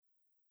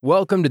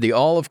Welcome to the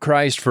All of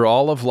Christ for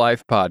All of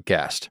Life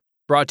podcast,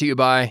 brought to you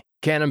by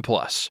Canon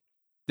Plus.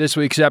 This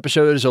week's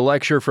episode is a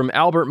lecture from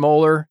Albert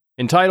Mohler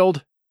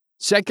entitled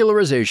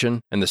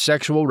Secularization and the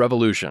Sexual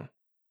Revolution.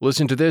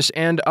 Listen to this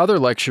and other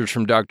lectures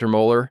from Dr.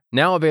 Mohler,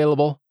 now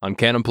available on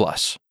Canon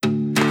Plus.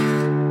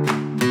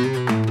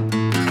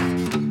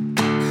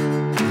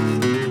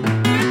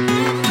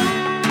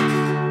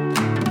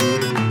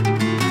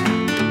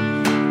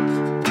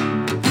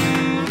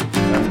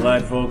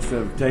 Glad folks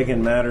have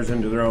taken matters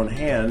into their own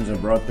hands and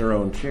brought their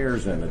own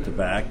chairs in at the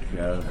back.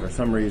 For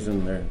some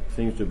reason, there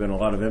seems to have been a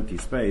lot of empty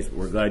space, but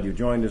we're glad you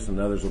joined us, and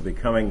others will be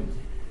coming,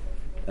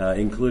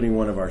 including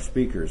one of our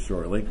speakers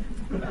shortly.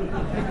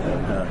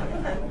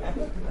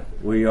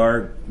 We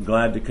are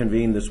glad to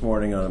convene this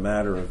morning on a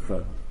matter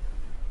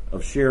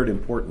of shared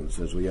importance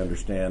as we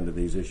understand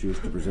these issues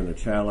to present a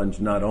challenge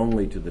not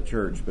only to the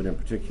church, but in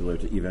particular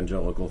to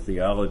evangelical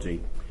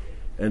theology.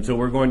 And so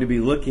we're going to be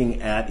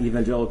looking at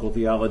evangelical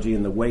theology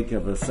in the wake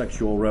of a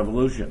sexual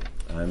revolution.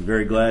 I'm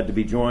very glad to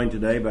be joined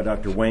today by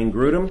Dr. Wayne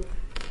Grudem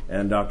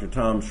and Dr.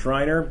 Tom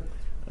Schreiner,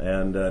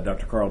 and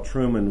Dr. Carl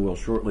Truman will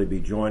shortly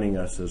be joining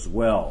us as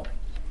well.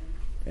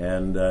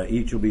 And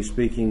each will be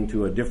speaking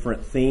to a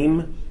different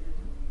theme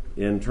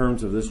in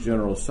terms of this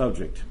general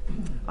subject.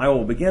 I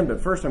will begin, but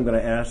first I'm going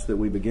to ask that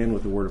we begin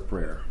with a word of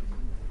prayer.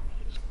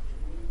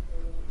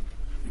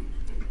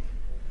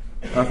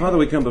 Our Father,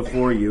 we come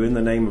before you in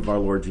the name of our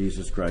Lord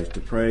Jesus Christ to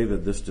pray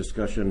that this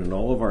discussion and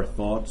all of our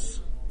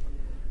thoughts,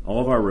 all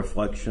of our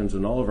reflections,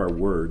 and all of our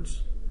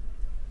words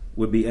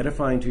would be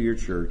edifying to your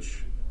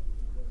church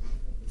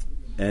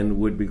and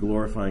would be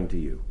glorifying to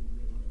you.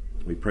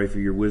 We pray for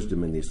your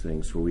wisdom in these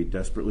things, for we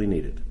desperately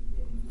need it.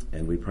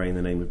 And we pray in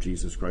the name of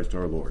Jesus Christ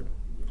our Lord.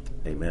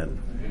 Amen.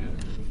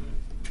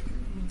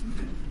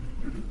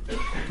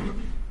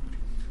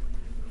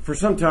 For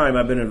some time,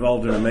 I've been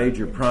involved in a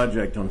major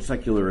project on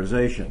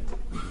secularization.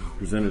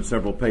 Presented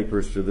several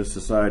papers to this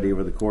society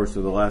over the course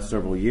of the last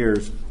several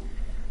years.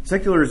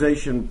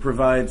 Secularization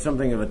provides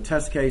something of a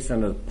test case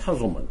and a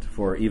puzzlement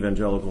for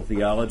evangelical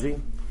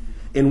theology.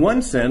 In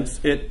one sense,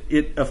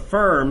 it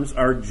affirms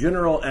our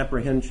general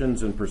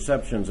apprehensions and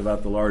perceptions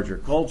about the larger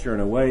culture in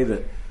a way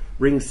that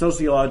brings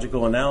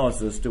sociological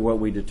analysis to what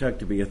we detect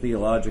to be a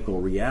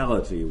theological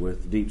reality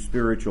with deep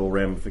spiritual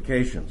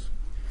ramifications.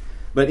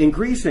 But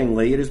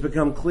increasingly, it has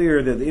become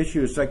clear that the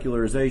issue of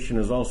secularization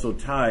is also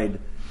tied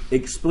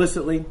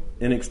explicitly,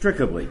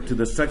 inextricably, to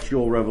the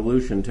sexual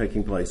revolution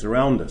taking place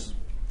around us.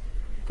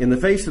 In the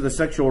face of the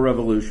sexual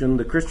revolution,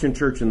 the Christian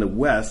church in the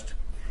West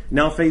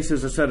now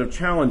faces a set of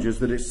challenges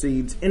that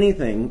exceeds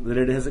anything that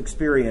it has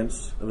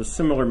experienced of a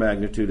similar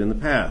magnitude in the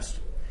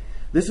past.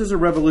 This is a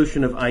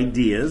revolution of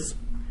ideas,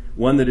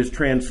 one that is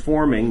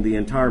transforming the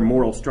entire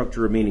moral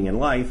structure of meaning in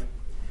life.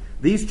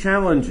 These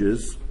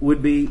challenges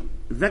would be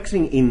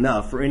vexing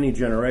enough for any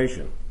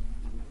generation.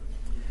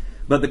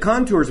 But the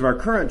contours of our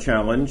current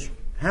challenge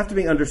have to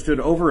be understood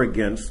over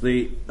against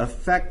the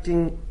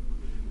affecting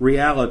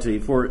reality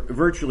for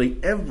virtually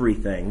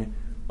everything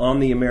on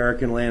the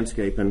American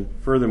landscape and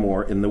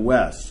furthermore in the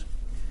West.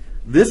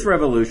 This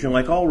revolution,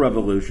 like all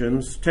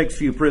revolutions, takes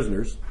few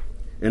prisoners.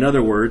 In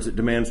other words, it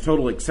demands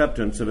total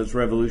acceptance of its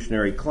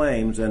revolutionary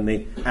claims and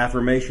the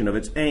affirmation of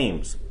its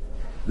aims.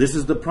 This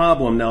is the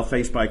problem now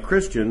faced by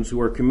Christians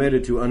who are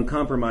committed to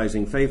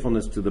uncompromising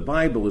faithfulness to the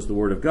Bible as the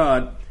Word of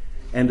God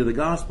and to the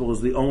gospel as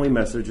the only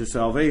message of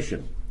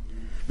salvation.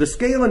 The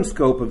scale and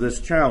scope of this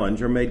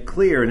challenge are made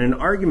clear in an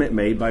argument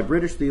made by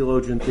British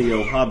theologian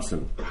Theo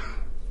Hobson.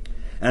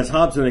 As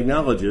Hobson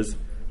acknowledges,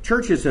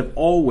 churches have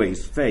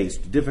always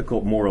faced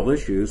difficult moral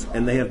issues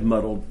and they have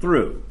muddled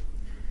through.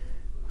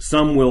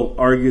 Some will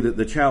argue that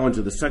the challenge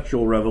of the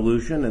sexual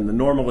revolution and the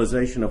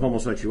normalization of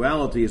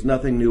homosexuality is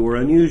nothing new or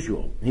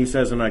unusual. He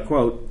says, and I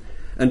quote,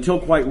 "Until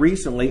quite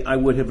recently, I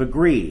would have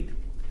agreed.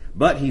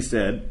 But," he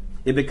said,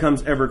 "it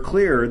becomes ever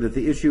clearer that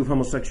the issue of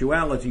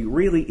homosexuality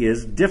really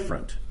is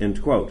different,"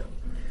 end quote.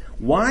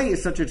 Why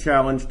is such a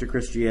challenge to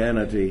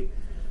Christianity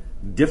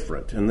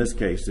different? In this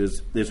case,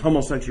 is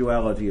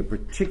homosexuality a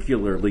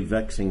particularly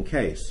vexing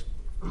case?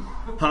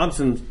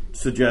 Hobson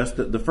suggests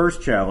that the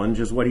first challenge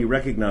is what he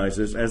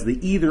recognizes as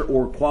the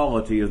either-or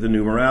quality of the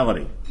new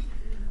morality.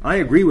 I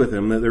agree with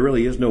him that there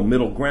really is no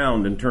middle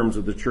ground in terms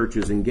of the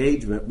church's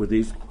engagement with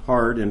these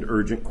hard and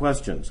urgent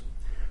questions.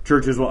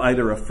 Churches will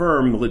either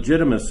affirm the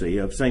legitimacy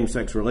of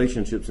same-sex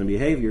relationships and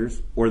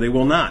behaviors, or they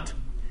will not.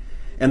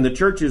 And the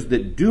churches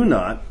that do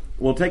not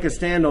will take a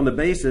stand on the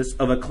basis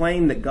of a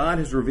claim that God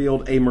has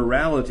revealed a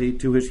morality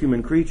to his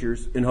human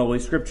creatures in Holy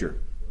Scripture.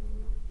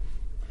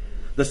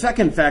 The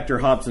second factor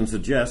Hobson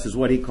suggests is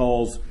what he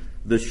calls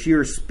the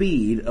sheer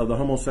speed of the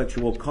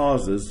homosexual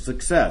cause's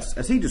success.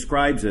 As he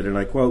describes it, and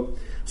I quote,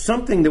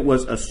 "Something that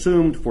was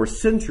assumed for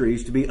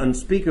centuries to be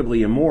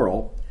unspeakably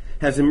immoral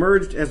has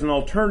emerged as an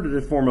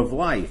alternative form of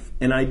life,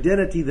 an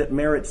identity that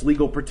merits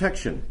legal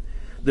protection.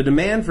 The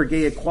demand for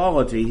gay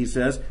equality," he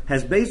says,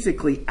 "has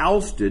basically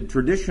ousted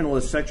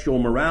traditionalist sexual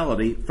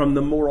morality from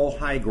the moral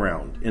high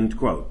ground," end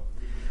quote.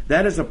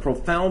 That is a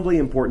profoundly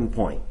important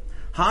point.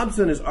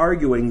 Hobson is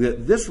arguing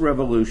that this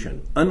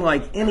revolution,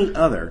 unlike any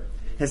other,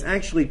 has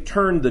actually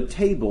turned the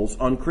tables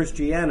on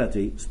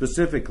Christianity,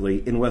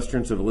 specifically in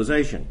Western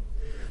civilization.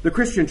 The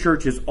Christian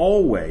church has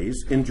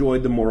always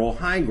enjoyed the moral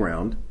high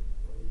ground,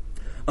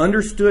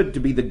 understood to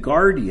be the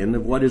guardian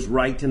of what is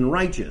right and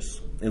righteous,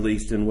 at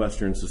least in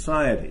Western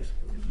societies.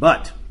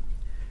 But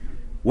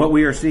what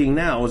we are seeing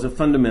now is a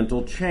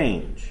fundamental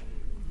change.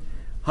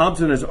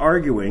 Hobson is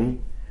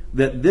arguing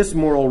that this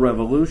moral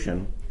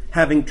revolution,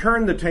 having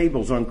turned the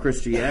tables on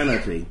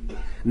Christianity,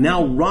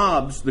 now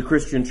robs the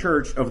Christian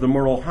church of the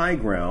moral high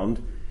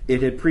ground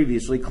it had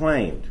previously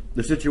claimed.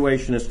 The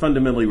situation is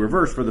fundamentally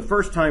reversed. For the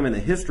first time in the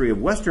history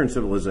of Western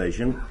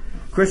civilization,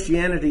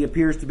 Christianity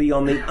appears to be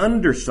on the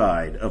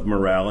underside of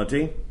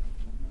morality,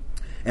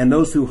 and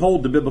those who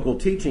hold the biblical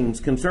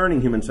teachings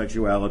concerning human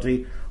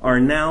sexuality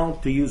are now,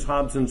 to use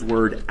Hobson's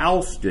word,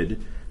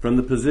 ousted from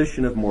the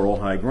position of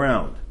moral high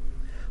ground.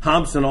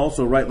 Hobson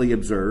also rightly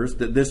observes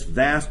that this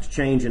vast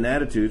change in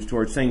attitudes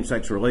towards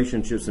same-sex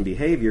relationships and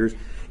behaviors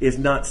is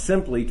not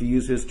simply, to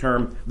use his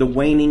term, the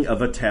waning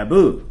of a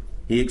taboo.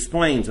 He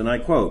explains, and I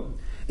quote,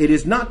 "It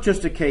is not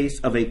just a case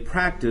of a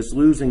practice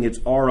losing its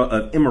aura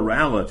of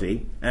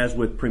immorality, as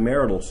with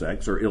premarital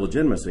sex or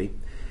illegitimacy.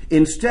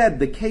 Instead,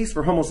 the case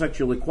for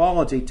homosexual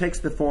equality takes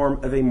the form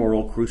of a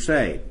moral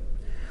crusade.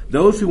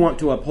 Those who want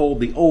to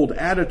uphold the old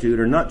attitude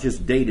are not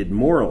just dated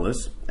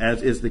moralists,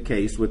 as is the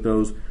case with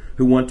those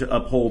who want to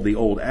uphold the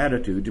old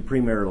attitude to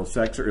premarital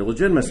sex or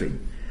illegitimacy.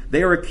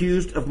 They are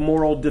accused of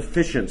moral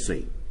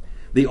deficiency.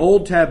 The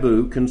old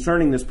taboo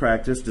concerning this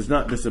practice does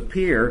not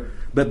disappear,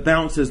 but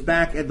bounces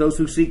back at those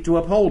who seek to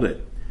uphold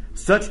it.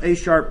 Such a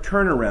sharp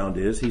turnaround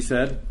is," he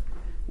said,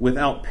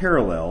 "without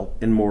parallel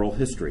in moral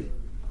history."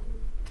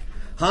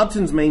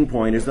 Hobson's main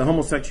point is that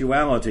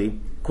homosexuality,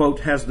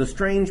 quote, "has the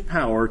strange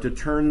power to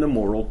turn the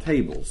moral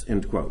tables,"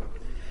 end quote.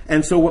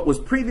 And so what was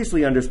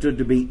previously understood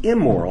to be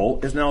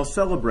immoral is now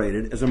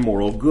celebrated as a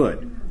moral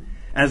good.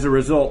 As a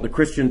result, the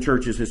Christian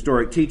church's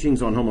historic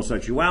teachings on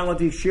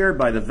homosexuality, shared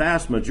by the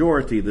vast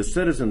majority of the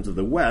citizens of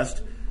the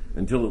West,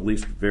 until at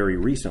least very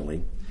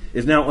recently,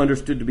 is now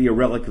understood to be a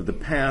relic of the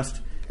past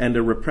and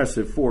a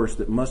repressive force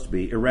that must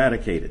be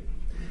eradicated.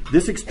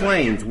 This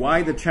explains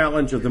why the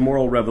challenge of the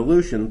moral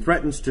revolution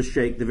threatens to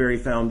shake the very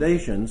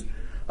foundations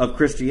of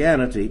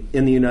Christianity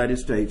in the United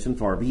States and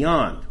far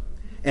beyond.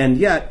 And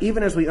yet,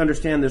 even as we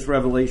understand this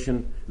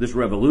revolution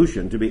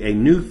to be a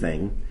new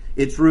thing,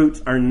 its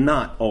roots are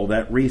not all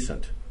that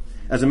recent.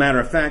 As a matter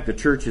of fact, the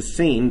church has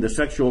seen the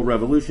sexual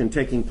revolution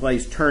taking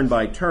place turn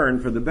by turn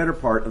for the better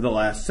part of the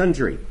last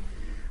century.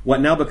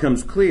 What now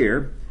becomes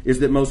clear is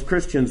that most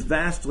Christians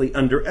vastly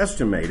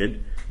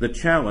underestimated the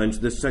challenge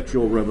this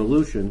sexual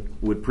revolution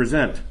would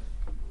present.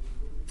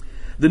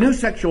 The new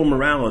sexual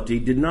morality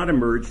did not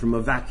emerge from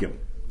a vacuum.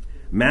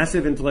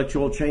 Massive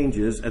intellectual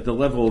changes at the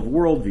level of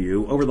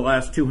worldview over the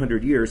last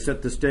 200 years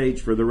set the stage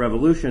for the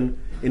revolution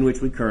in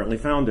which we currently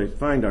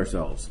find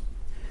ourselves.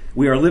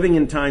 We are living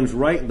in times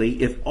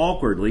rightly, if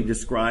awkwardly,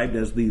 described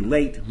as the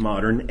late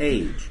modern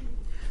age.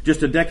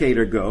 Just a decade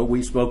ago,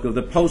 we spoke of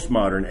the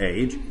postmodern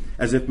age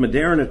as if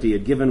modernity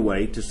had given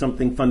way to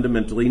something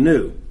fundamentally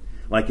new.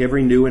 Like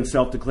every new and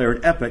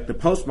self-declared epoch, the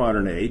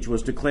postmodern age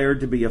was declared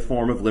to be a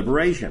form of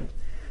liberation.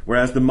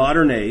 Whereas the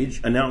modern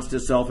age announced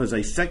itself as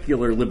a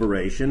secular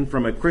liberation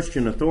from a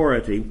Christian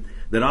authority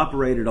that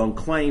operated on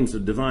claims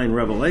of divine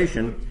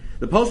revelation,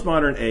 the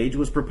postmodern age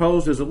was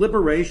proposed as a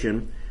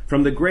liberation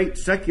from the great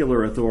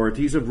secular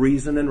authorities of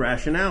reason and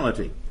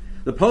rationality.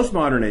 The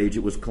postmodern age,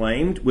 it was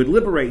claimed, would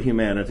liberate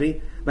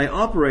humanity by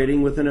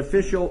operating with an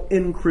official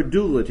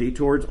incredulity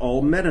towards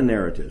all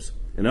meta-narratives.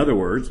 In other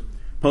words,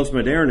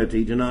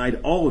 postmodernity denied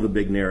all of the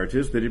big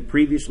narratives that had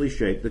previously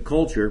shaped the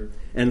culture,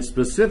 and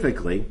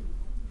specifically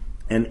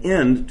an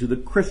end to the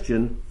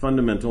Christian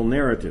fundamental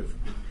narrative.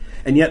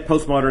 And yet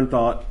postmodern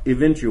thought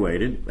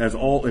eventuated, as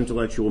all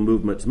intellectual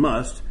movements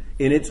must,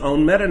 in its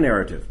own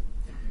meta-narrative.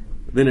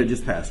 Then it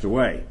just passed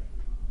away.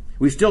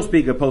 We still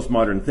speak of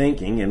postmodern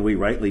thinking, and we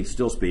rightly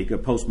still speak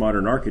of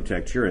postmodern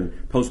architecture and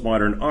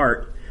postmodern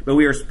art, but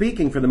we are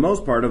speaking for the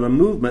most part of a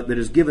movement that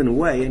has given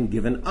way and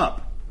given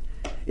up.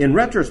 In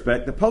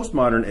retrospect, the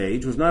postmodern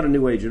age was not a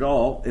new age at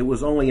all. It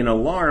was only an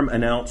alarm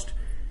announced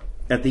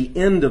at the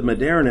end of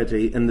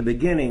modernity and the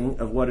beginning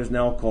of what is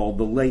now called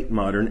the late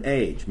modern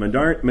age.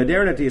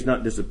 Modernity has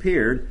not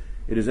disappeared.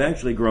 It has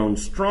actually grown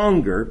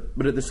stronger,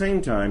 but at the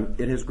same time,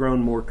 it has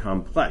grown more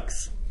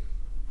complex.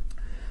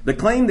 The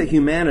claim that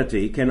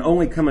humanity can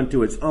only come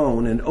into its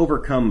own and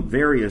overcome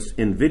various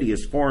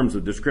invidious forms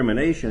of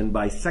discrimination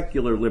by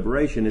secular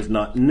liberation is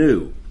not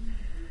new,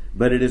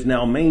 but it is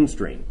now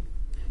mainstream.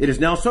 It is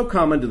now so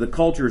common to the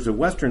cultures of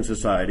Western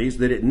societies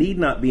that it need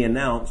not be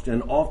announced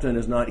and often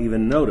is not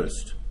even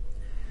noticed.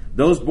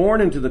 Those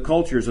born into the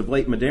cultures of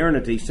late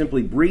modernity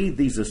simply breathe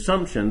these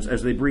assumptions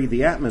as they breathe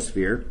the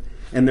atmosphere,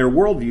 and their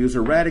worldviews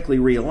are radically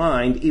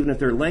realigned even if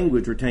their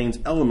language retains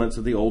elements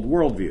of the old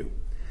worldview.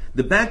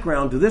 The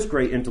background to this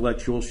great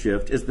intellectual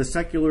shift is the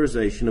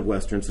secularization of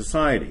Western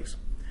societies.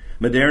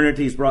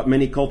 Modernity has brought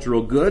many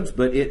cultural goods,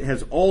 but it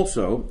has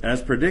also,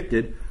 as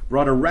predicted,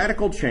 brought a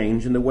radical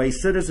change in the way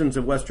citizens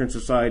of Western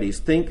societies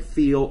think,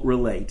 feel,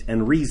 relate,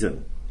 and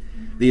reason.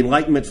 The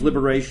Enlightenment's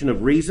liberation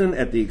of reason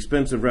at the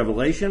expense of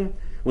revelation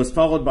was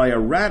followed by a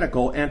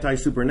radical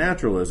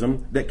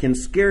anti-supernaturalism that can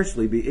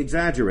scarcely be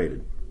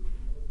exaggerated.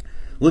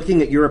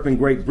 Looking at Europe and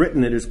Great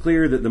Britain, it is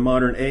clear that the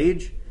modern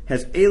age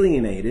has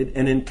alienated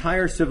an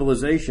entire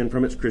civilization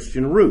from its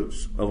Christian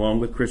roots, along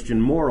with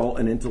Christian moral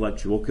and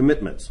intellectual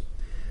commitments.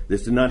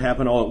 This did not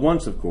happen all at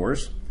once, of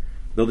course.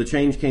 Though the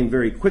change came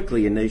very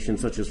quickly in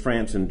nations such as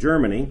France and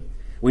Germany,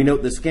 we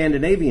note that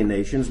Scandinavian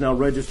nations now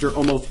register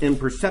almost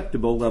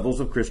imperceptible levels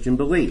of Christian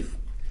belief.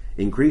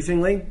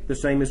 Increasingly, the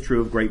same is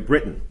true of Great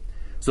Britain.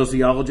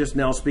 Sociologists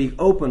now speak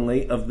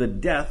openly of the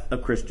death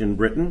of Christian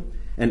Britain,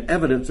 and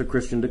evidence of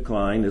Christian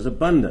decline is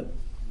abundant.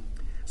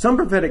 Some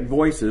prophetic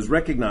voices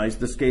recognize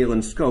the scale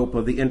and scope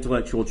of the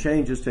intellectual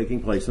changes taking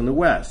place in the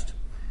West.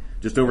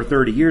 Just over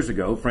 30 years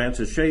ago,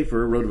 Francis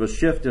Schaeffer wrote of a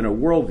shift in a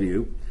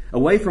worldview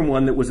away from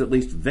one that was at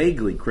least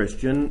vaguely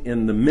Christian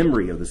in the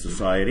memory of the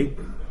society,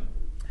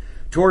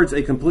 towards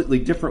a completely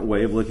different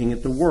way of looking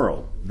at the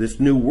world. This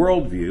new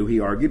worldview,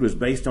 he argued, was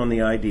based on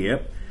the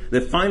idea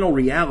that final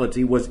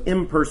reality was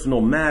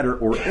impersonal matter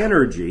or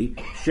energy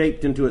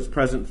shaped into its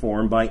present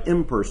form by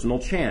impersonal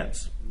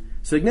chance.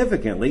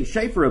 Significantly,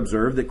 Schaeffer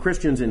observed that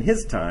Christians in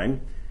his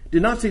time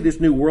did not see this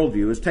new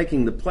worldview as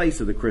taking the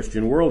place of the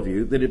Christian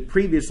worldview that had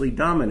previously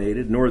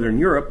dominated Northern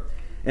Europe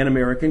and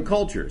American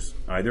cultures,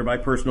 either by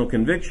personal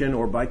conviction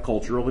or by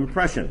cultural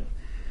impression.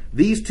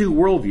 These two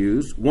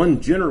worldviews,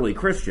 one generally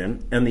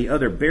Christian and the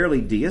other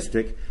barely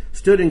deistic,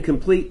 stood in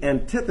complete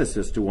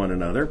antithesis to one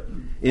another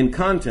in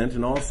content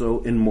and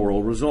also in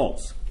moral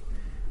results.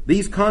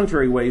 These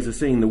contrary ways of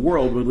seeing the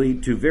world would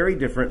lead to very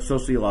different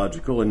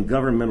sociological and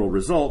governmental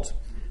results,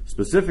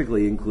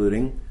 specifically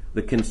including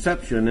the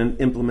conception and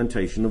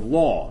implementation of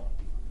law.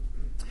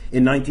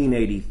 In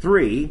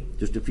 1983,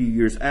 just a few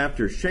years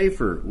after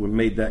Schaeffer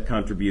made that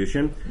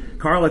contribution,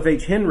 Carl F.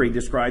 H. Henry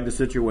described the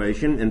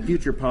situation and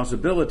future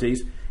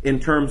possibilities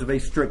in terms of a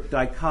strict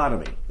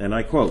dichotomy, and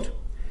I quote,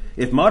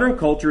 "If modern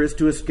culture is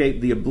to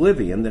escape the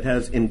oblivion that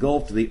has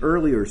engulfed the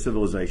earlier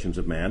civilizations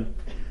of man,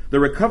 the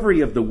recovery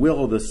of the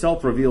will of the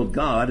self-revealed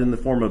God in the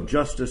form of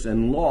justice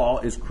and law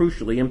is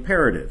crucially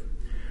imperative.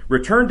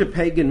 Return to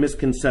pagan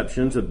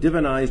misconceptions of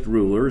divinized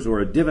rulers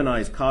or a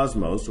divinized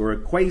cosmos or a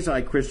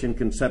quasi-Christian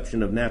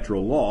conception of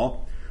natural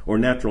law or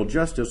natural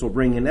justice will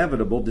bring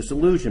inevitable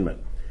disillusionment.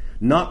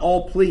 Not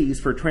all pleas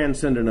for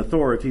transcendent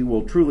authority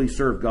will truly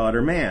serve God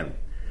or man.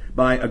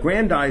 By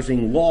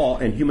aggrandizing law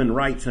and human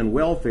rights and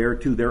welfare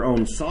to their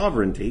own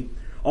sovereignty,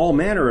 all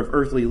manner of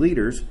earthly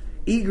leaders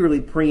eagerly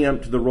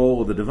preempt the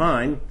role of the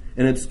divine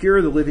and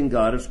obscure the living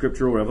God of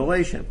scriptural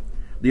revelation.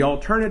 The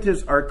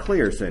alternatives are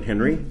clear," said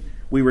Henry.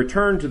 "We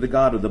return to the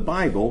God of the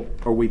Bible,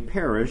 or we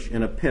perish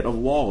in a pit of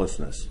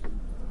lawlessness."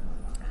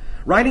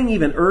 Writing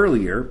even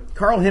earlier,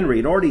 Carl Henry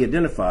had already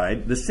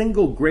identified the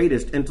single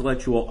greatest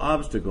intellectual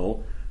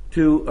obstacle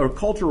to a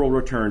cultural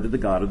return to the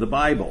God of the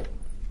Bible.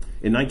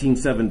 In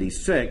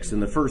 1976,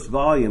 in the first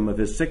volume of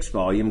his 6th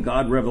volume,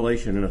 God,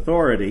 Revelation, and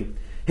Authority,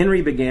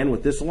 Henry began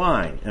with this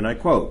line, and I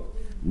quote,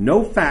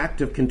 "No fact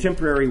of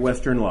contemporary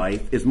Western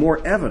life is more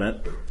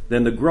evident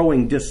than the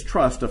growing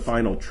distrust of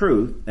final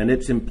truth and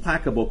its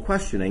implacable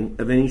questioning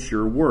of any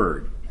sure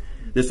word.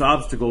 This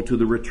obstacle to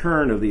the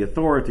return of the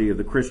authority of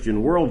the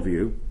Christian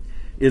worldview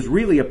is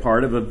really a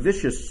part of a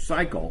vicious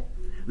cycle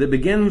that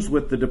begins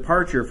with the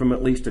departure from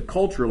at least a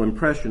cultural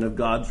impression of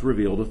God's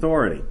revealed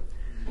authority.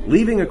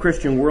 Leaving a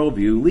Christian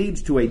worldview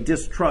leads to a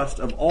distrust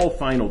of all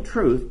final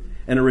truth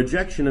and a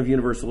rejection of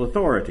universal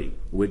authority,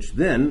 which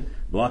then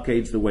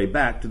blockades the way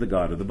back to the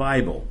God of the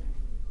Bible."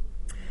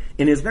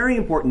 In his very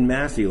important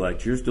Massey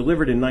lectures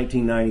delivered in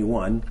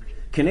 1991,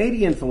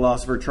 Canadian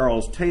philosopher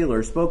Charles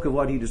Taylor spoke of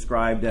what he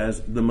described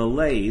as the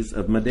malaise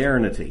of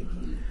modernity.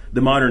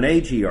 The modern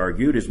age, he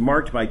argued, is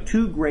marked by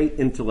two great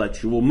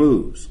intellectual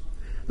moves.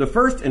 The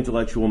first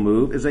intellectual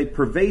move is a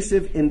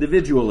pervasive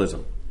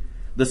individualism.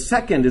 The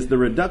second is the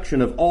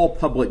reduction of all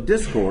public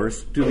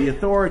discourse to the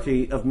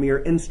authority of mere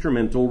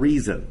instrumental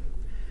reason.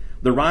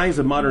 The rise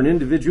of modern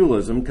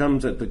individualism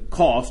comes at the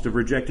cost of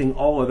rejecting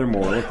all other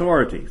moral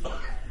authorities.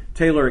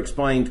 Taylor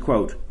explained,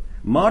 quote,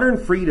 "Modern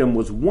freedom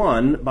was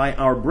won by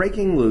our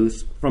breaking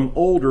loose from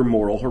older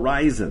moral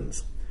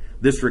horizons.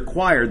 This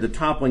required the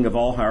toppling of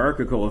all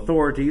hierarchical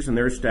authorities and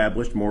their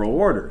established moral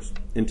orders."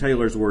 In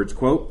Taylor's words,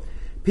 quote,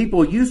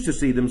 "People used to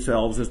see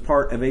themselves as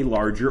part of a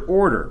larger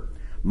order.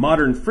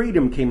 Modern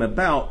freedom came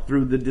about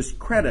through the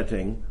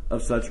discrediting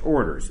of such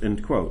orders,"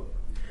 end quote.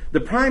 The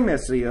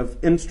primacy of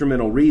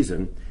instrumental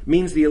reason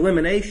means the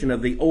elimination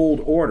of the old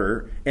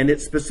order and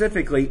its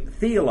specifically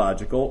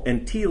theological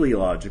and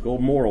teleological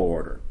moral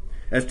order.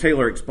 As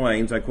Taylor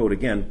explains, I quote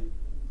again,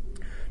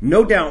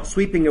 "No doubt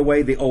sweeping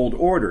away the old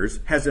orders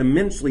has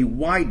immensely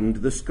widened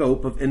the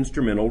scope of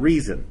instrumental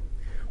reason.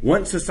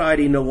 Once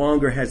society no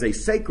longer has a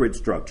sacred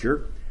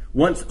structure,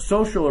 once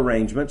social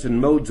arrangements and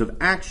modes of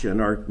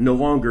action are no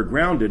longer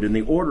grounded in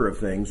the order of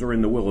things or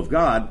in the will of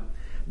God,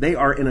 they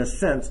are in a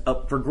sense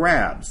up for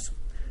grabs.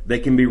 They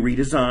can be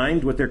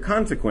redesigned with their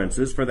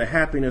consequences for the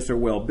happiness or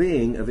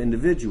well-being of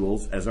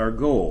individuals as our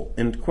goal,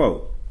 end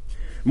quote.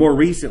 More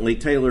recently,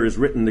 Taylor has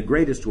written the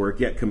greatest work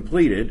yet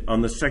completed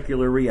on the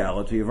secular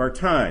reality of our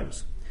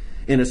times.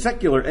 In A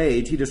Secular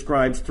Age, he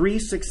describes 3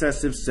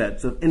 successive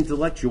sets of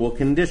intellectual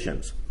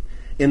conditions.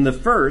 In the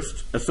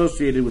first,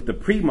 associated with the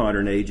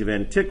pre-modern age of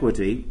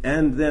antiquity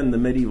and then the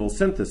medieval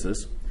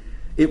synthesis,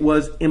 it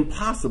was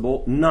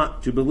impossible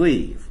not to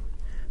believe.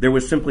 There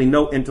was simply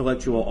no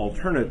intellectual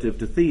alternative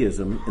to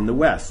theism in the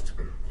West.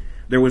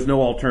 There was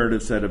no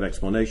alternative set of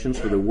explanations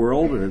for the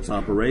world and its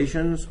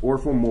operations or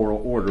for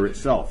moral order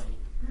itself.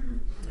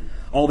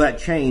 All that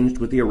changed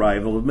with the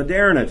arrival of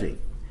modernity.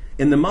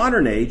 In the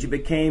modern age, it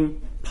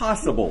became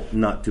possible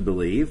not to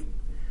believe.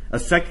 A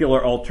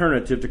secular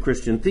alternative to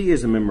Christian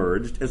theism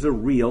emerged as a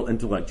real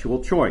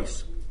intellectual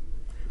choice.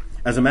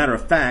 As a matter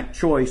of fact,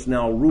 choice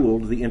now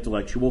ruled the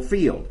intellectual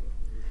field.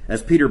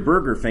 As Peter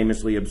Berger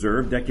famously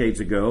observed decades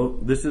ago,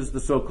 this is the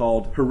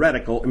so-called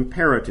heretical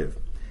imperative,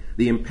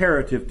 the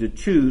imperative to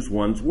choose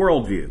one's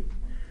worldview.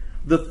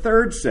 The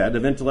third set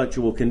of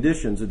intellectual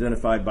conditions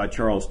identified by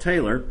Charles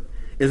Taylor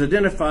is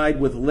identified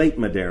with late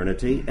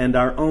modernity and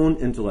our own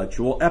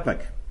intellectual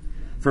epoch.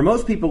 For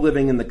most people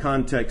living in the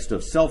context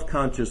of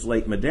self-conscious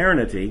late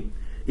modernity,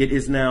 it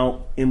is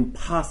now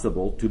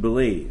impossible to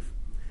believe.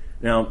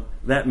 Now,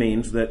 that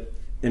means that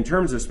in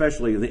terms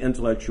especially of the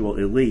intellectual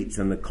elites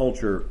and the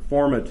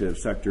culture-formative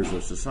sectors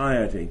of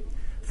society,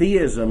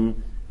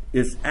 theism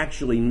is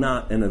actually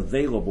not an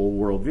available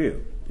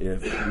worldview,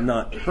 if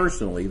not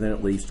personally, then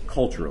at least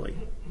culturally.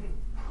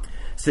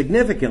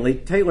 Significantly,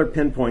 Taylor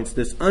pinpoints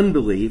this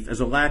unbelief as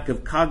a lack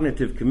of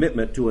cognitive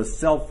commitment to a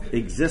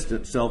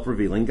self-existent,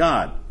 self-revealing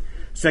God.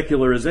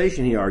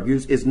 Secularization, he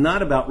argues, is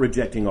not about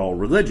rejecting all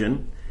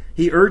religion.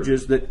 He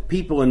urges that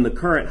people in the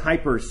current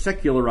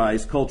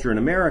hyper-secularized culture in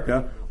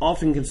America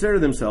often consider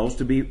themselves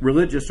to be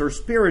religious or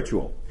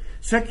spiritual.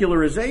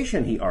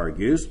 Secularization, he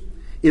argues,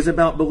 is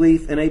about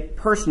belief in a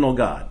personal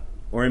God,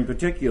 or in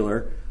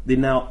particular, the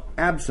now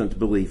absent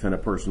belief in a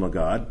personal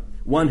God,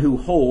 one who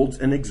holds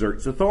and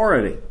exerts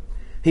authority.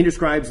 He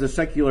describes the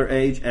secular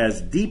age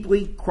as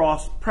deeply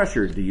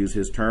cross-pressured, to use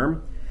his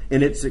term,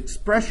 in its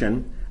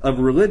expression of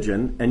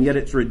religion and yet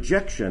its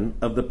rejection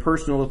of the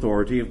personal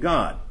authority of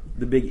God.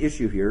 The big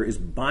issue here is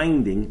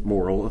binding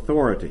moral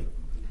authority.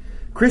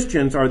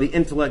 Christians are the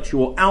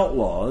intellectual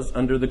outlaws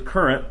under the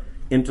current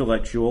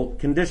intellectual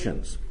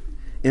conditions.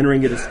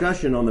 Entering a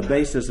discussion on the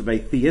basis of a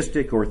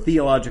theistic or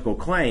theological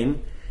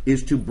claim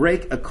is to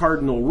break a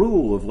cardinal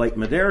rule of late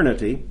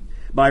modernity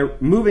by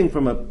moving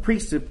from a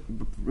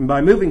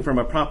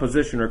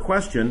proposition or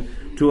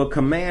question to a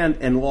command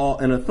and law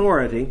and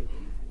authority,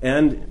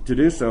 and to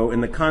do so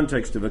in the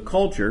context of a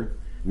culture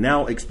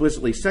now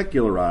explicitly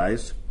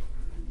secularized,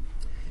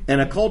 and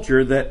a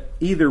culture that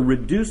either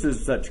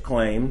reduces such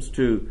claims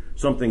to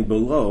something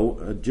below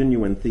a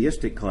genuine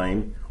theistic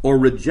claim or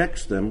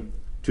rejects them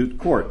to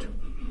court.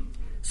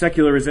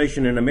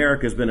 Secularization in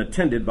America has been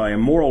attended by a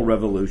moral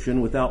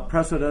revolution without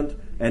precedent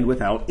and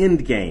without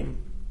endgame.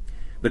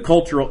 The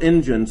cultural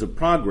engines of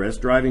progress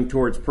driving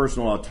towards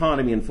personal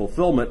autonomy and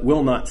fulfillment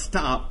will not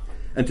stop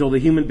until the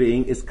human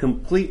being is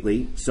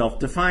completely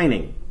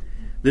self-defining.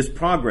 This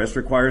progress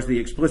requires the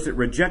explicit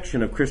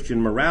rejection of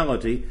Christian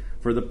morality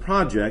for the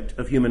project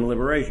of human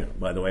liberation.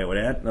 By the way, I would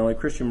add not only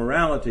Christian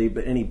morality,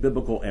 but any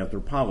biblical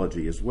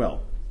anthropology as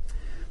well.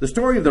 The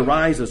story of the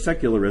rise of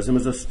secularism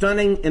is a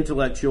stunning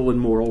intellectual and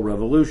moral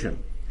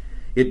revolution.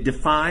 It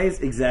defies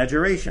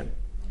exaggeration.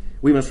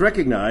 We must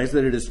recognize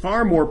that it is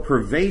far more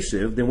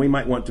pervasive than we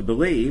might want to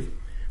believe,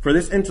 for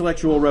this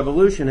intellectual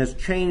revolution has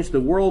changed the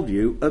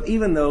worldview of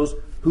even those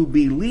who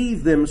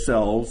believe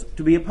themselves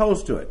to be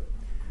opposed to it.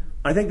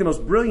 I think the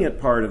most brilliant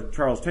part of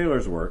Charles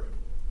Taylor's work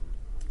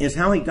is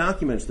how he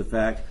documents the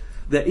fact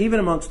that even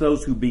amongst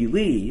those who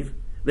believe,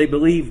 they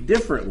believe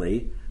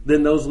differently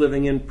than those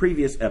living in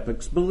previous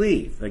epochs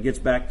believe. That gets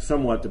back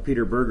somewhat to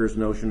Peter Berger's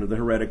notion of the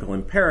heretical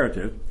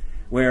imperative,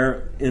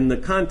 where in the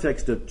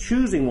context of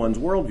choosing one's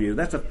worldview,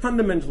 that's a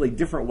fundamentally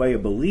different way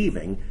of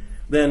believing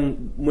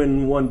than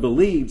when one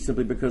believed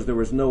simply because there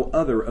was no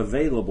other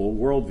available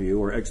worldview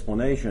or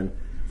explanation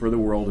for the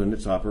world and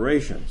its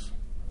operations.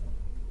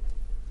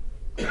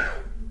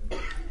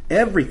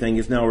 Everything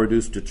is now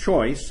reduced to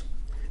choice,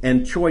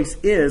 and choice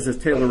is, as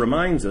Taylor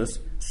reminds us,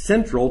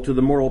 central to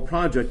the moral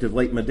project of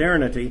late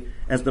modernity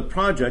as the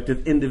project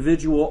of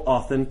individual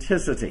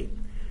authenticity.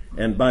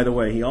 And by the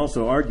way, he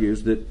also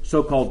argues that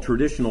so-called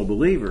traditional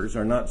believers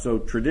are not so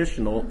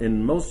traditional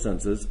in most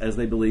senses as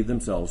they believe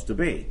themselves to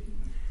be.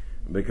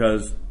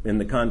 Because in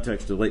the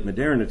context of late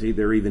modernity,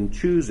 they're even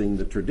choosing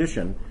the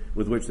tradition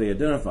with which they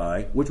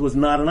identify, which was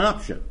not an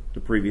option to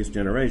previous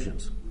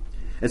generations.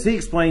 As he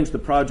explains the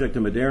project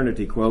of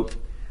modernity, quote,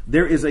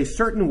 "There is a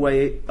certain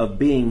way of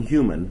being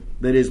human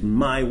that is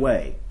my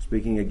way,"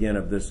 speaking again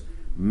of this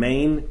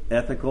main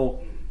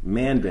ethical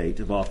mandate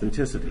of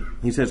authenticity.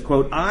 He says,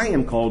 quote, "I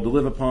am called to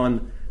live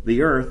upon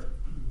the earth,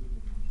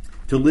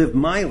 to live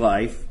my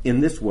life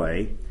in this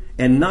way,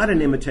 and not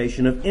an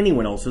imitation of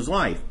anyone else's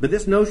life. But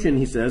this notion,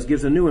 he says,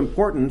 gives a new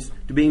importance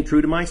to being true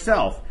to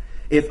myself.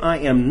 If I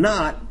am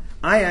not,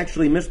 I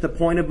actually miss the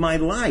point of my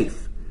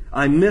life.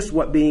 I miss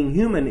what being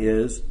human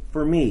is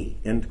for me,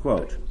 end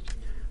quote.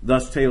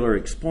 Thus, Taylor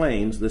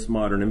explains this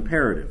modern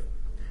imperative.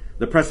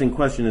 The pressing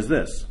question is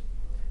this: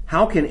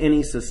 how can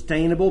any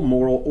sustainable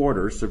moral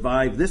order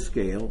survive this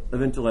scale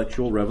of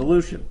intellectual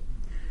revolution?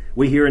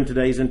 We hear in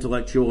today's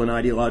intellectual and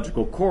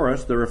ideological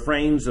chorus the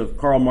refrains of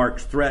Karl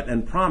Marx's threat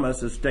and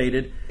promise as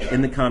stated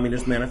in the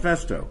Communist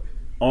Manifesto.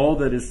 All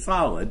that is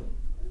solid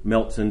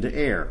melts into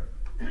air.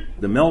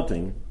 The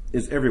melting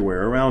is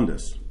everywhere around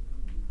us.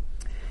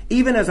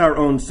 Even as our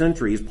own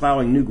century is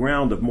plowing new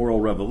ground of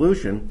moral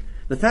revolution,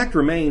 the fact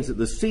remains that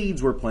the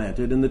seeds were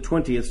planted in the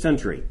 20th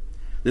century.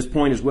 This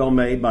point is well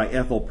made by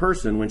Ethel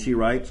Person when she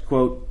writes,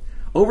 quote,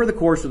 "Over the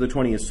course of the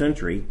 20th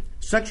century,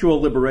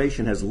 sexual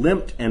liberation has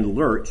limped and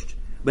lurched,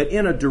 but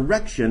in a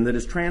direction that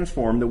has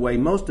transformed the way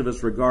most of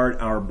us regard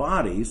our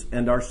bodies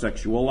and our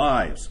sexual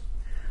lives.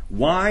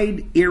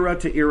 Wide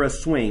era-to-era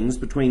swings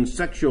between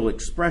sexual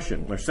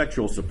expression, or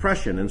sexual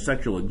suppression, and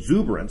sexual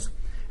exuberance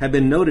have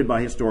been noted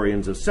by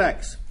historians of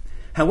sex.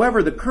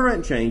 However, the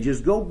current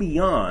changes go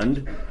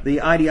beyond the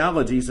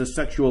ideologies of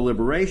sexual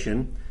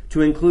liberation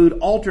to include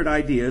altered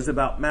ideas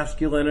about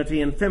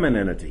masculinity and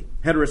femininity,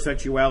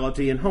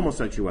 heterosexuality and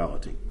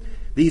homosexuality.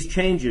 These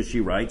changes," she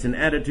writes, "in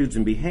attitudes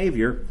and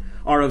behavior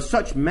are of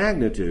such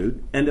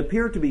magnitude and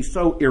appear to be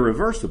so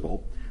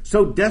irreversible,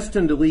 so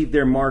destined to leave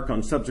their mark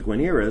on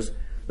subsequent eras,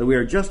 that we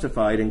are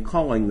justified in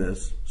calling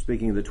this,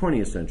 speaking of the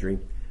 20th century,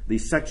 the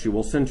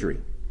sexual century."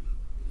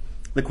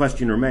 The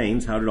question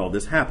remains, how did all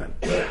this happen?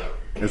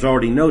 As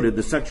already noted,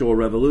 the sexual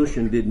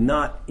revolution did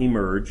not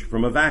emerge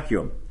from a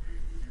vacuum.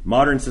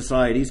 Modern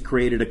societies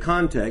created a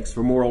context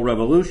for moral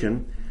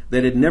revolution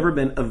that had never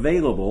been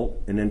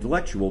available in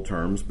intellectual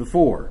terms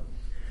before.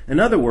 In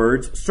other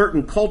words,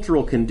 certain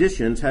cultural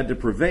conditions had to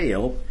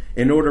prevail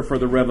in order for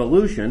the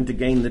revolution to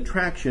gain the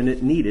traction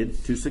it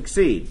needed to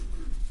succeed.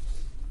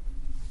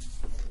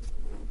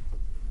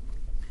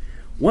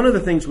 One of the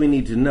things we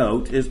need to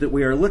note is that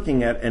we are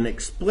looking at an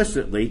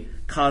explicitly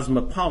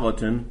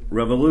cosmopolitan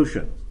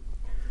revolution.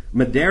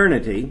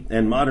 Modernity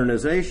and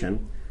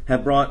modernization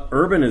have brought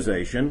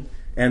urbanization,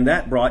 and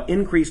that brought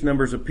increased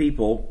numbers of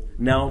people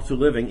now to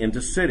living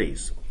into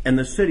cities, and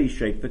the cities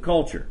shape the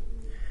culture.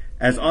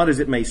 As odd as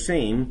it may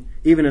seem,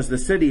 even as the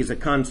city is a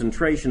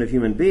concentration of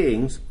human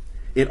beings,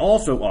 it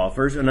also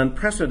offers an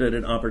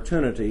unprecedented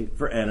opportunity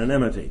for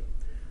anonymity.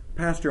 A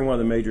pastor in one of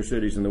the major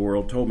cities in the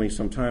world told me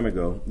some time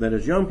ago that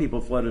as young people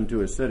flood into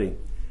his city,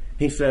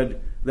 he said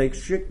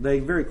they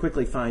very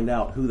quickly find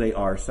out who they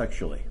are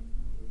sexually.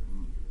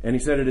 And he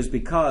said it is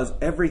because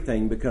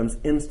everything becomes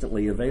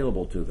instantly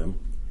available to them.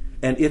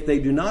 And if they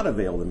do not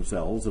avail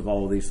themselves of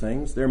all of these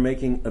things, they're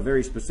making a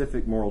very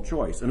specific moral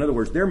choice. In other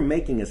words, they're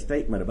making a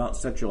statement about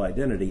sexual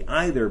identity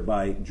either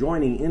by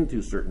joining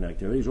into certain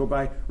activities or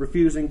by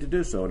refusing to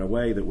do so in a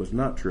way that was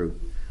not true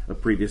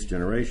of previous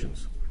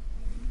generations.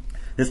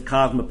 This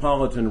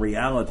cosmopolitan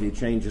reality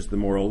changes the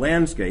moral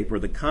landscape or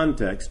the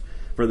context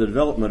for the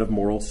development of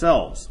moral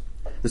selves.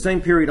 The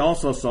same period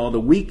also saw the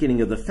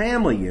weakening of the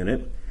family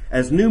unit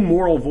as new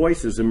moral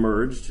voices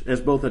emerged as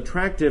both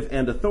attractive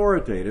and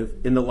authoritative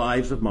in the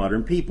lives of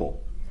modern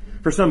people.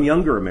 For some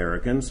younger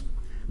Americans,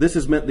 this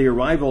has meant the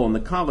arrival on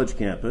the college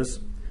campus,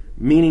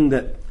 meaning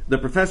that the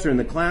professor in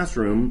the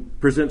classroom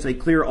presents a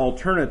clear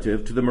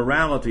alternative to the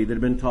morality that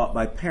had been taught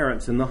by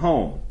parents in the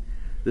home.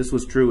 This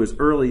was true as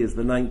early as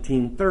the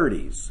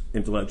 1930s,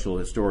 intellectual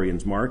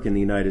historians mark, in the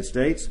United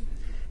States,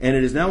 and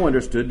it is now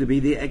understood to be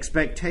the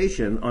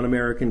expectation on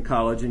American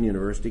college and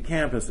university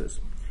campuses.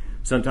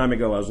 Some time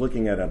ago, I was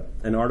looking at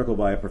an article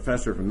by a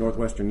professor from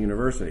Northwestern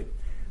University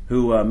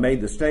who made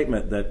the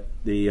statement that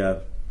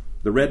the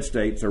red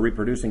states are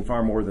reproducing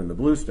far more than the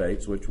blue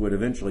states, which would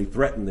eventually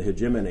threaten the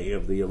hegemony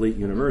of the elite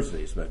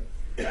universities. But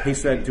he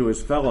said to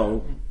his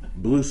fellow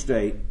blue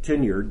state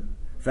tenured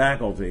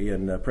faculty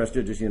in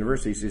prestigious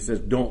universities, he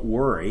says, "Don't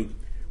worry,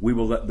 we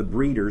will let the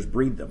breeders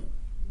breed them.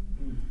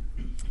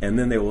 And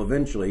then they will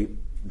eventually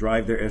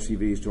drive their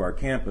SUVs to our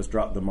campus,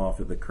 drop them off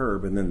at the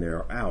curb, and then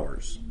they're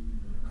ours."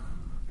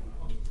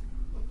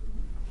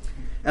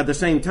 At the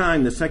same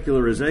time, the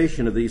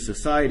secularization of these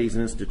societies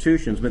and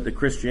institutions meant that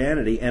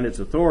Christianity and its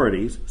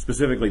authorities,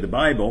 specifically the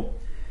Bible,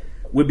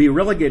 would be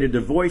relegated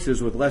to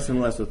voices with less and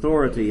less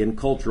authority and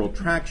cultural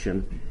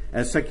traction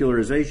as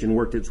secularization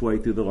worked its way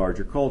through the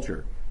larger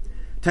culture.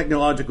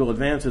 Technological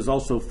advances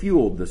also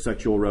fueled the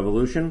sexual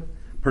revolution.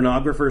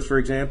 Pornographers, for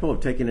example,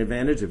 have taken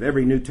advantage of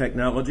every new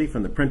technology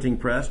from the printing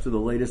press to the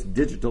latest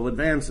digital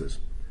advances.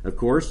 Of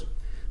course,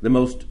 the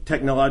most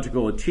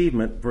technological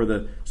achievement for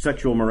the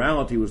sexual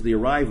morality was the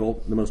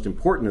most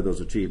important of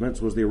those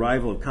achievements was the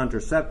arrival of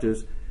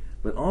contraceptives,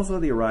 but also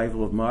the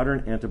arrival of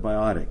modern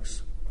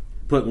antibiotics.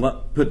 Put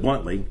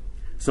bluntly,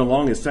 so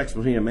long as sex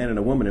between a man and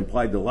a woman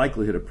implied the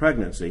likelihood of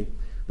pregnancy,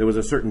 there was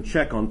a certain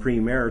check on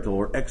premarital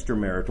or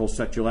extramarital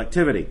sexual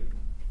activity.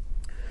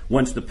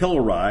 Once the pill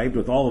arrived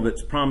with all of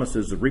its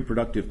promises of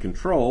reproductive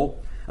control,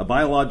 a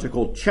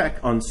biological check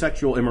on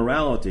sexual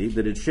immorality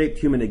that had shaped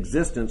human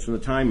existence from the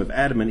time of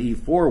Adam and Eve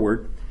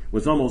forward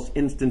was almost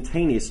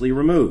instantaneously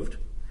removed.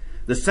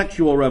 The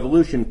sexual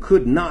revolution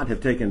could not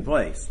have taken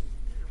place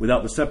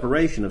without the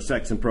separation of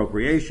sex and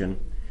procreation,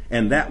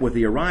 and that with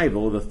the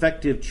arrival of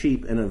effective,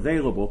 cheap, and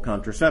available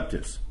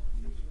contraceptives.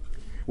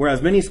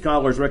 Whereas many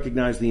scholars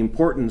recognize the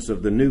importance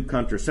of the new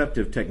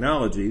contraceptive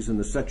technologies in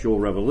the sexual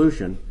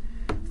revolution,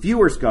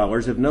 fewer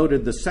scholars have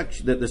noted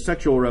that the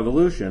sexual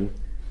revolution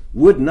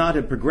would not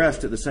have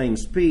progressed at the same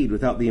speed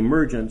without the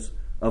emergence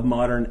of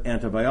modern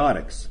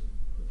antibiotics.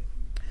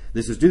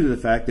 This is due to the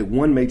fact that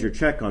one major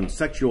check on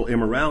sexual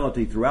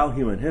immorality throughout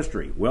human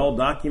history, well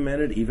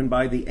documented even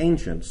by the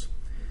ancients,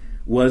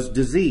 was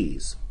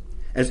disease.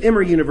 As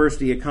Emory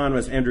University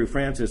economist Andrew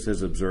Francis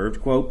has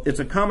observed, quote, "It's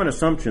a common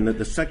assumption that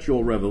the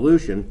sexual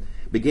revolution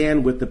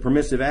began with the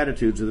permissive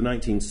attitudes of the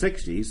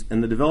 1960s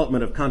and the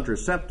development of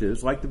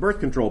contraceptives like the birth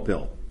control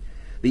pill.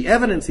 The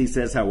evidence," he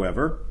says,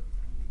 however,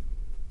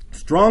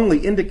 "strongly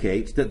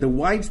indicates that the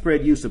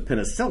widespread use of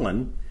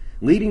penicillin,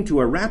 leading to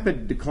a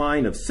rapid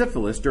decline of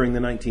syphilis during the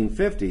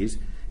 1950s,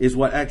 is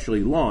what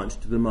actually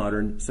launched the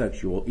modern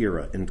sexual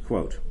era," end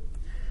quote.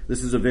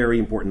 This is a very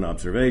important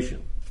observation.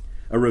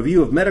 A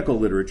review of medical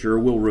literature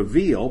will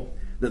reveal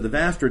that the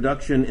vast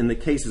reduction in the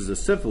cases of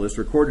syphilis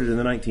recorded in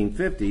the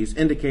 1950s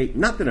indicate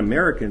not that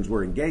Americans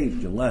were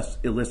engaged in less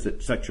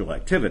illicit sexual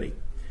activity,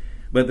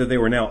 but that they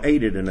were now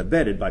aided and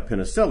abetted by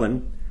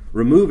penicillin,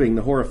 removing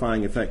the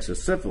horrifying effects of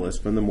syphilis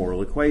from the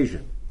moral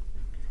equation.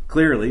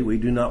 Clearly, we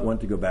do not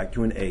want to go back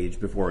to an age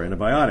before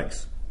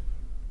antibiotics.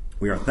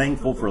 We are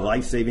thankful for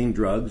life-saving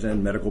drugs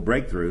and medical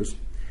breakthroughs.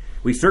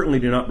 We certainly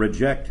do not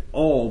reject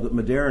all that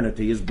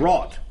modernity has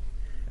brought.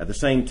 At the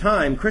same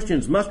time,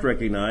 Christians must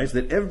recognize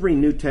that every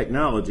new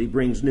technology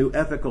brings new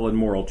ethical and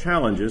moral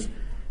challenges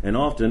and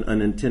often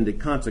unintended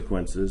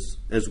consequences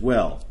as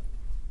well.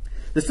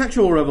 The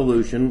sexual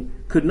revolution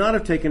could not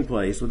have taken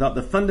place without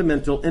the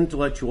fundamental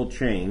intellectual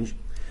change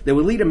that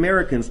would lead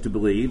Americans to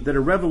believe that a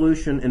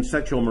revolution in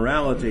sexual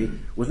morality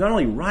was not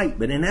only right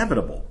but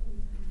inevitable.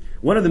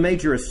 One of the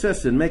major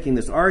assists in making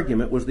this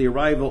argument was the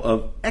arrival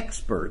of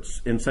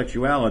experts in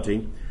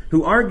sexuality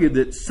who argued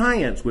that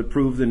science would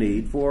prove the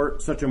need for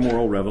such a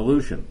moral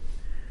revolution.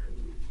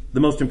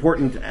 The most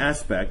important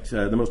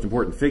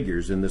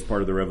figures in this part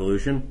of the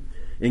revolution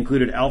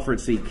included Alfred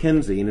C.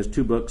 Kinsey in his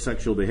two books,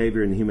 Sexual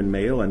Behavior in the Human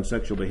Male and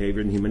Sexual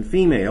Behavior in the Human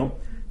Female,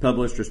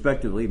 published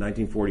respectively in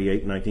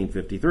 1948 and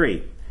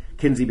 1953.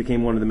 Kinsey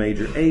became one of the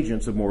major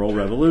agents of moral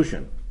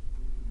revolution.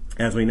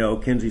 As we know,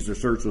 Kinsey's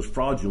research was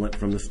fraudulent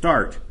from the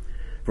start.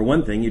 For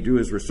one thing, he drew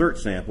his research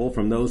sample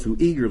from those who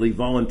eagerly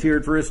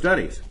volunteered for his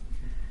studies,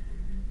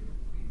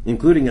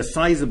 including a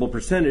sizable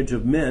percentage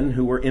of men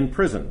who were in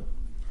prison.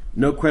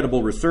 No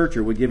credible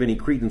researcher would give any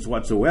credence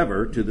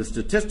whatsoever to the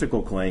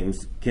statistical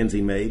claims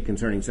Kinsey made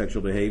concerning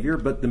sexual behavior,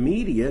 but the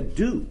media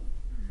do.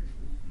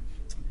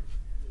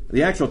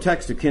 The actual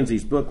text of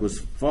Kinsey's book was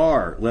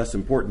far less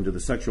important to the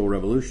sexual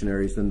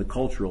revolutionaries than the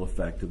cultural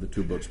effect of the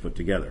two books put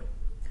together.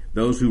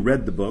 Those who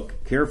read the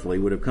book carefully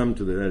would have come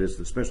to that is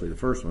especially the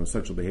first one,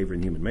 Sexual Behavior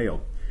in the Human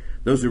Male.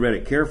 Those who read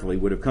it carefully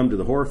would have come to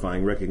the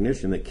horrifying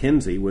recognition that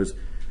Kinsey was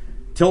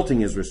tilting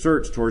his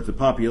research towards the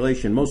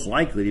population most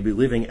likely to be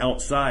living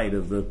outside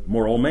of the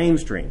moral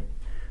mainstream.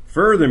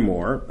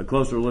 Furthermore, a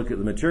closer look at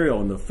the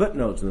material in the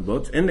footnotes in the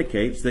books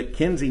indicates that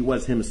Kinsey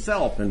was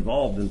himself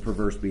involved in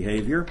perverse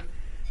behavior,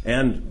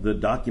 and the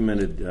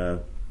documented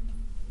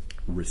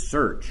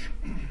research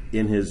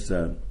in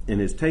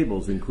his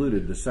tables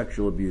included the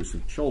sexual abuse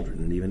of children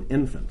and even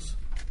infants.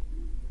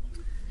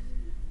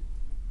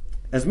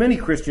 As many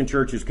Christian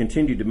churches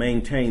continued to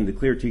maintain the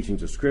clear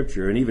teachings of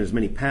Scripture, and even as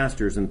many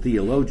pastors and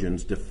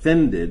theologians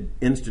defended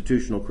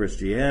institutional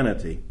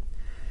Christianity,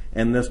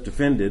 and thus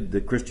defended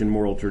the Christian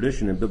moral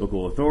tradition and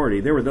biblical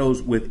authority, there were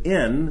those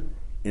within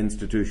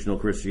institutional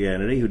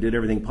Christianity who did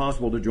everything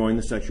possible to join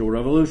the sexual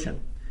revolution.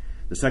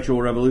 The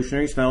sexual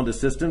revolutionaries found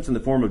assistance in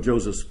the form of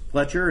Joseph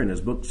Fletcher in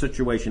his book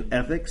Situation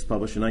Ethics,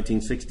 published in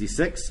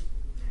 1966.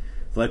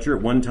 Fletcher,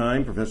 at one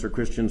time professor of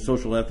Christian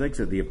social ethics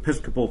at the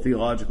Episcopal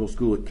Theological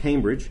School at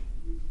Cambridge,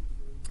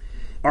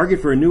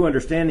 argued for a new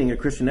understanding of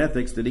Christian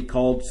ethics that he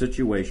called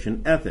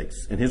situation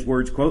ethics. In his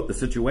words, quote, "The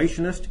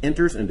situationist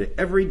enters into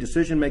every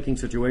decision-making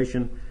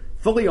situation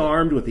fully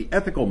armed with the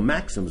ethical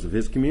maxims of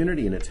his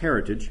community and its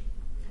heritage,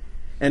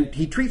 and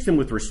he treats them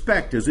with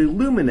respect as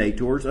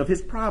illuminators of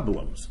his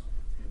problems.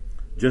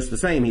 Just the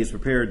same, he is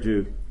prepared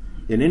to,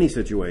 in any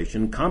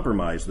situation,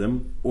 compromise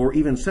them or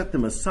even set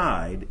them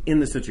aside in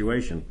the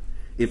situation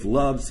if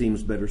love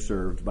seems better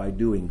served by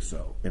doing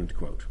so," end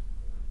quote.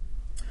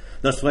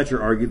 Thus,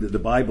 Fletcher argued that the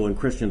Bible and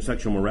Christian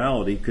sexual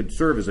morality could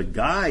serve as a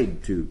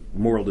guide to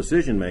moral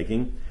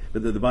decision-making,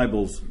 but that the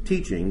Bible's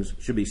teachings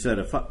should be set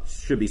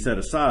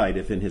aside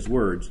if, in his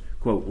words,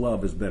 quote,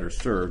 "love is better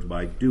served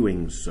by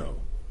doing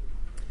so."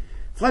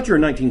 Fletcher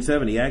in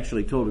 1970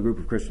 actually told a group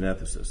of Christian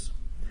ethicists,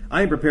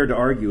 "I am prepared to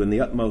argue in the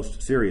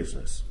utmost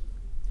seriousness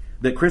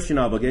that Christian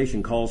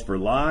obligation calls for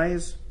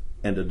lies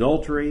and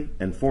adultery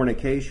and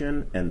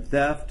fornication and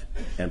theft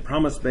and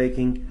promise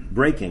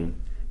breaking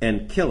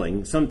and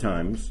killing,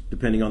 sometimes,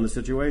 depending on the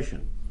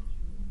situation.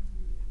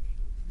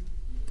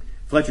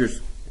 Fletcher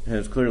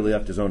has clearly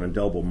left his own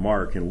indelible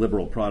mark in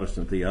liberal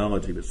Protestant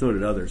theology, but so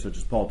did others, such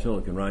as Paul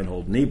Tillich and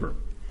Reinhold Niebuhr.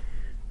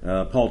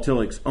 Paul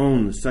Tillich's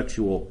own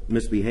sexual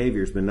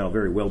misbehavior has been now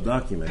very well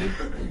documented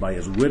by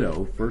his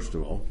widow, first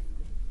of all.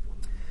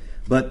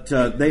 But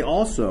they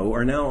also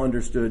are now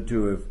understood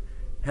to have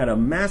had a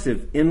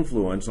massive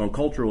influence on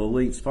cultural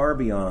elites far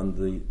beyond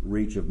the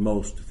reach of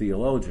most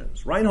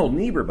theologians. Reinhold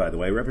Niebuhr, by the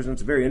way,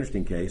 represents a very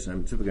interesting case.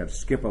 I'm simply going to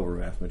skip over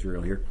vast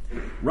material here.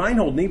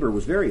 Reinhold Niebuhr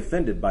was very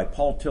offended by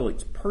Paul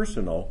Tillich's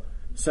personal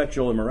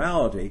sexual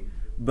immorality,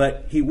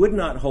 but he would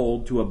not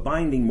hold to a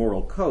binding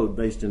moral code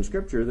based in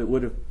Scripture that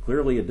would have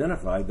clearly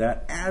identified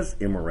that as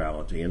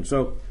immorality. And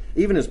so,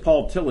 even as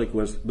Paul Tillich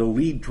was the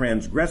lead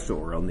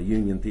transgressor on the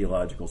Union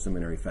Theological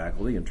Seminary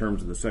faculty in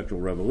terms of the sexual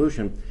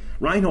revolution,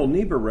 Reinhold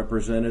Niebuhr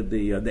represented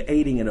the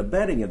aiding and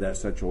abetting of that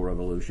sexual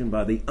revolution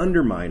by the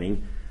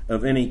undermining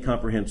of any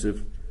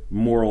comprehensive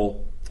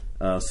moral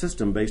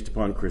system based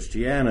upon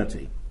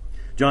Christianity.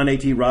 John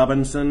A.T.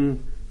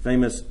 Robinson,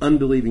 famous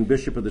unbelieving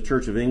bishop of the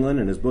Church of England,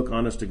 in his book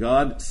Honest to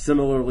God,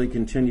 similarly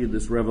continued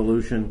this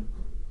revolution.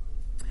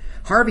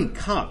 Harvey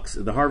Cox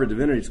of the Harvard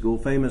Divinity School,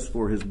 famous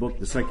for his book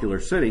The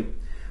Secular City,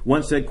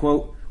 once said,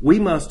 quote, "We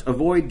must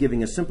avoid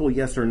giving a simple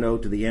yes or no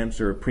to the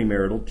answer of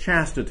premarital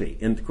chastity,"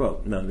 end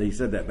quote. Now, he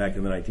said that back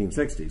in the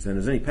 1960s. And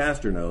as any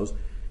pastor knows,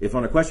 if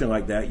on a question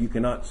like that you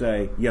cannot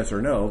say yes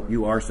or no,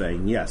 you are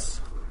saying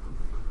yes.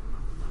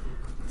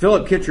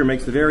 Philip Kitcher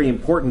makes the very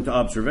important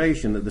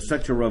observation that the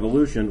sexual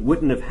revolution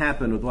wouldn't have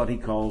happened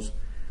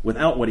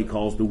without what he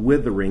calls the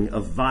withering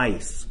of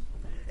vice.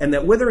 And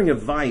that withering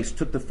of vice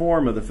took the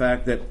form of the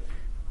fact that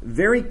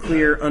very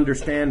clear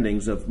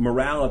understandings of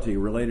morality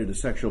related to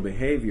sexual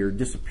behavior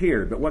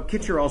disappeared. But what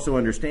Kitcher also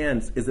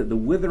understands is that the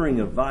withering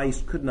of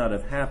vice could not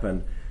have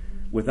happened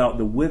without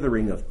the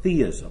withering of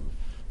theism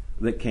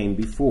that came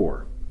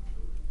before.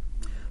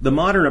 The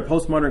modern or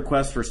postmodern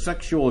quest for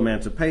sexual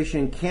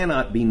emancipation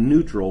cannot be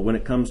neutral when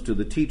it comes to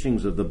the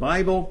teachings of the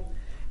Bible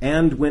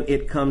and when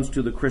it comes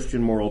to the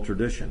Christian moral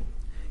tradition.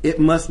 It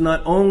must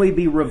not only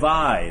be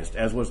revised,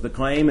 as was the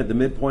claim at the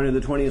midpoint of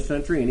the 20th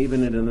century and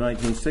even into the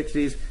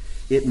 1960s,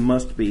 it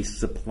must be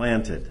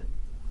supplanted.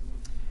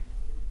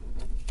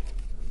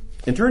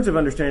 In terms of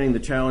understanding the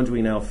challenge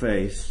we now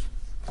face,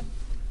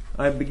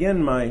 I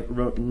begin my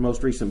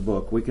most recent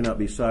book, We Cannot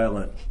Be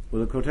Silent,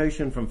 with a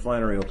quotation from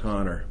Flannery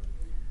O'Connor,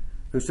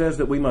 who says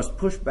that we must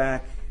push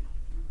back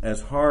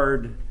as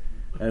hard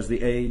as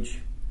the age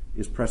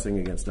is pressing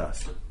against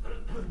us.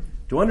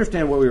 To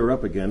understand what we are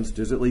up against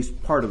is at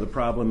least part of the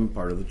problem,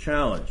 part of the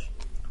challenge.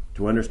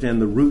 To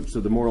understand the roots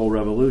of the moral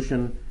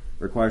revolution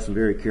requires some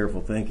very careful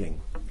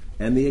thinking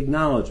and the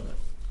acknowledgement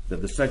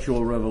that the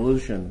sexual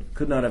revolution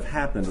could not have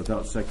happened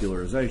without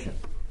secularization,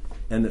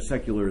 and that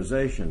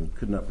secularization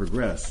could not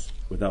progress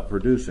without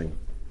producing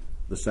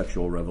the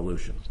sexual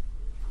revolution.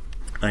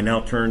 I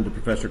now turn to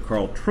Professor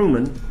Carl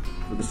Trueman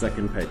for the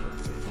second paper.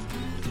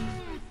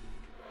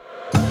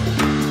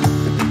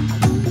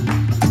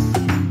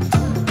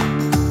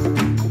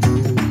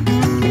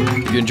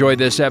 If you enjoyed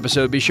this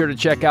episode, be sure to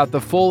check out the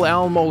full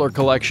Al Mohler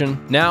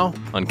collection now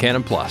on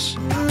Canon Plus.